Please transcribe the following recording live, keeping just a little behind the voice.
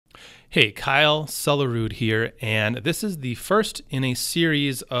Hey, Kyle Sullerud here, and this is the first in a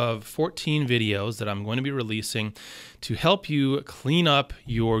series of 14 videos that I'm going to be releasing to help you clean up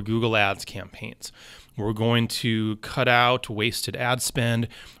your Google Ads campaigns. We're going to cut out wasted ad spend.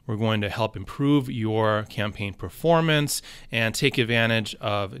 We're going to help improve your campaign performance and take advantage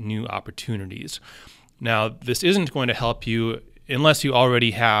of new opportunities. Now, this isn't going to help you unless you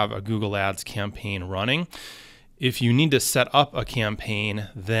already have a Google Ads campaign running. If you need to set up a campaign,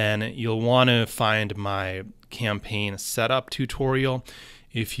 then you'll want to find my campaign setup tutorial.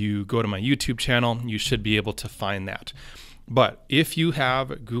 If you go to my YouTube channel, you should be able to find that. But if you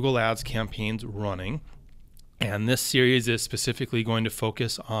have Google Ads campaigns running, and this series is specifically going to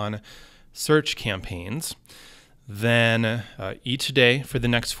focus on search campaigns, then each day for the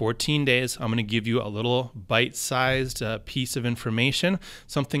next 14 days, I'm going to give you a little bite-sized piece of information,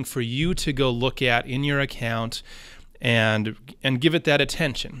 something for you to go look at in your account and give it that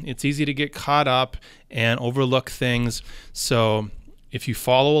attention. It's easy to get caught up and overlook things. So if you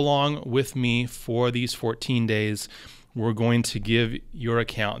follow along with me for these 14 days, we're going to give your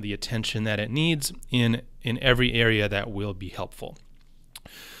account the attention that it needs in every area that will be helpful.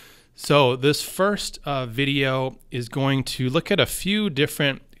 So this first video is going to look at a few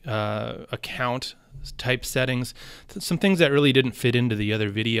different account type settings, some things that really didn't fit into the other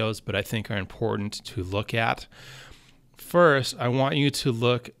videos, but I think are important to look at. First, I want you to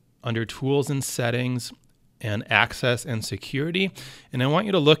look under Tools and Settings and Access and Security, and I want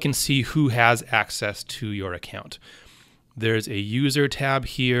you to look and see who has access to your account. There's a User tab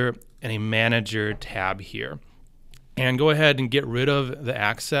here and a Manager tab here. And go ahead and get rid of the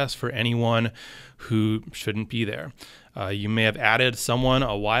access for anyone who shouldn't be there. You may have added someone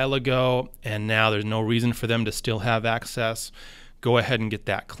a while ago and now there's no reason for them to still have access. Go ahead and get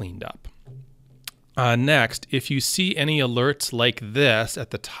that cleaned up. Next, if you see any alerts like this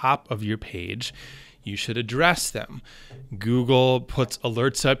at the top of your page, you should address them. Google puts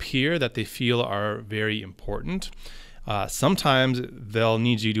alerts up here that they feel are very important. Sometimes they'll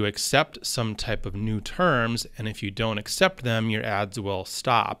need you to accept some type of new terms, and if you don't accept them, your ads will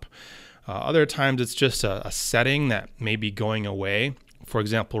stop. Other times it's just a setting that may be going away. For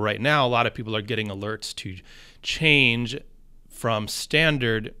example, right now, a lot of people are getting alerts to change from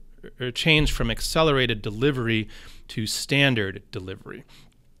accelerated delivery to standard delivery.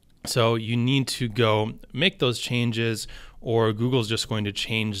 So you need to go make those changes, or Google's just going to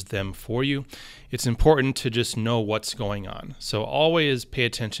change them for you. It's important to just know what's going on. So always pay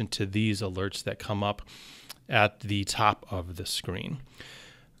attention to these alerts that come up at the top of the screen.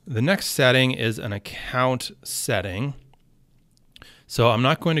 The next setting is an account setting. So I'm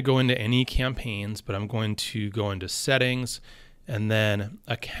not going to go into any campaigns, but I'm going to go into Settings and then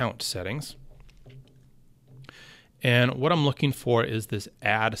Account Settings. And what I'm looking for is this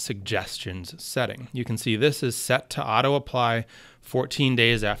Add Suggestions setting. You can see this is set to auto-apply 14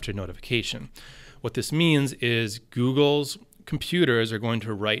 days after notification. What this means is Google's computers are going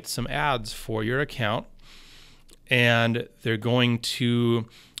to write some ads for your account, and they're going to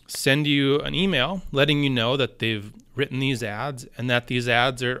send you an email letting you know that they've written these ads and that these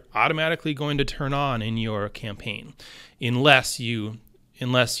ads are automatically going to turn on in your campaign unless you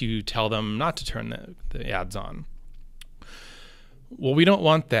tell them not to turn the ads on. Well, we don't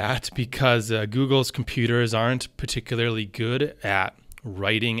want that because Google's computers aren't particularly good at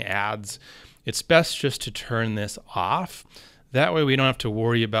writing ads. It's best just to turn this off. That way we don't have to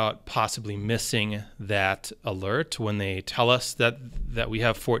worry about possibly missing that alert when they tell us that we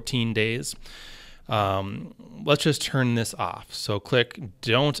have 14 days. Let's just turn this off. So click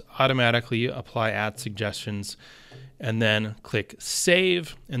Don't Automatically Apply Ad Suggestions, and then click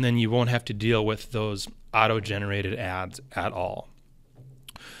Save, and then you won't have to deal with those auto-generated ads at all.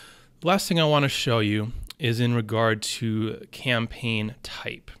 The last thing I want to show you is in regard to campaign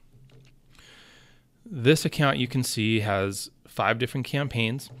type. This account, you can see, has 5 different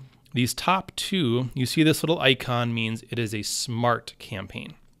campaigns. These top 2, you see this little icon means it is a smart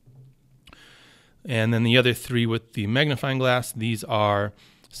campaign. And then the other 3 with the magnifying glass, these are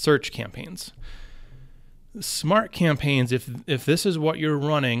search campaigns. Smart campaigns, if this is what you're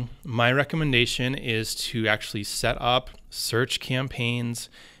running, my recommendation is to actually set up search campaigns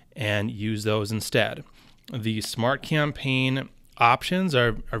and use those instead. The smart campaign options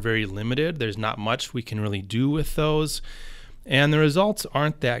are very limited. There's not much we can really do with those, and the results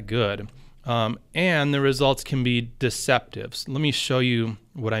aren't that good. And the results can be deceptive. So let me show you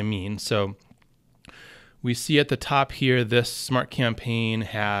what I mean. So we see at the top here, this smart campaign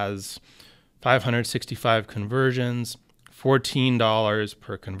has 565 conversions, $14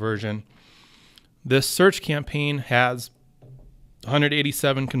 per conversion. This search campaign has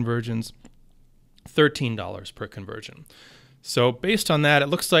 187 conversions, $13 per conversion. So based on that, it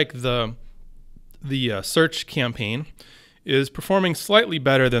looks like the search campaign is performing slightly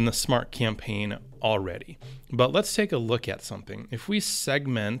better than the smart campaign already. But let's take a look at something. If we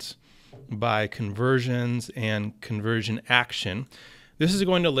segment by conversions and conversion action, this is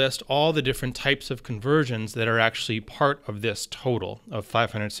going to list all the different types of conversions that are actually part of this total of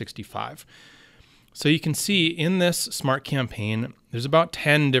 565. So you can see in this smart campaign, there's about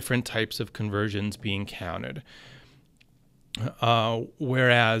 10 different types of conversions being counted.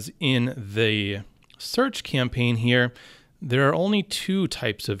 Whereas in the search campaign here, there are only 2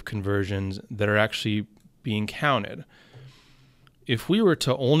 types of conversions that are actually being counted. If we were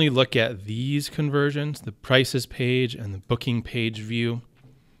to only look at these conversions, the prices page and the booking page view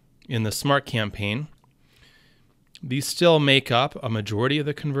in the smart campaign, these still make up a majority of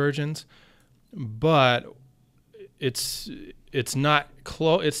the conversions, but it's not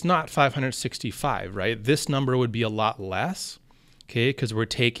 565, right? This number would be a lot less, okay, because we're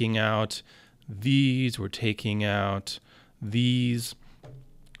taking out these, we're taking out these.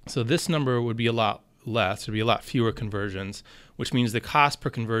 So this number would be a lot less, it'd be a lot fewer conversions, which means the cost per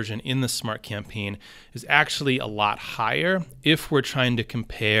conversion in the smart campaign is actually a lot higher if we're trying to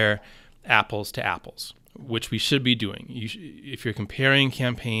compare apples to apples, which we should be doing. If you're comparing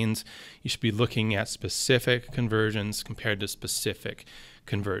campaigns, you should be looking at specific conversions compared to specific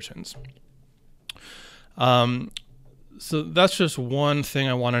conversions. So that's just one thing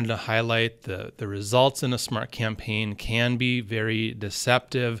I wanted to highlight. The results in a smart campaign can be very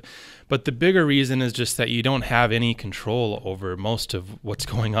deceptive, but the bigger reason is just that you don't have any control over most of what's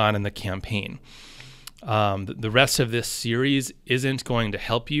going on in the campaign. The rest of this series isn't going to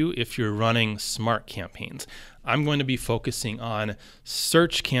help you if you're running smart campaigns. I'm going to be focusing on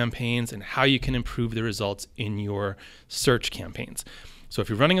search campaigns and how you can improve the results in your search campaigns. So if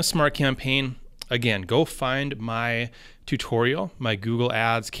you're running a smart campaign, again, go find my tutorial, my Google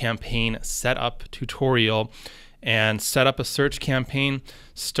Ads campaign setup tutorial, and set up a search campaign.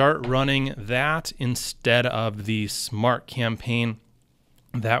 Start running that instead of the smart campaign.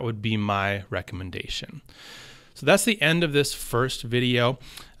 That would be my recommendation. So that's the end of this first video.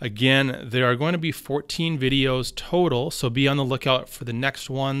 Again, there are going to be 14 videos total, so be on the lookout for the next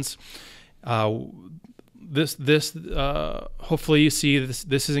ones. Hopefully you see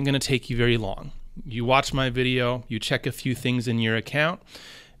this isn't going to take you very long. You watch my video, you check a few things in your account.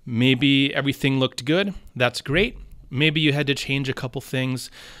 Maybe everything looked good. That's great. Maybe you had to change a couple things.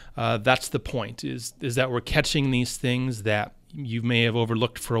 That's the point, is that we're catching these things that you may have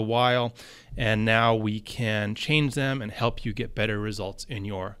overlooked for a while, and now we can change them and help you get better results in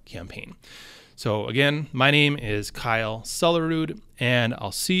your campaign. So again, my name is Kyle Sullerud, and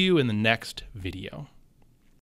I'll see you in the next video.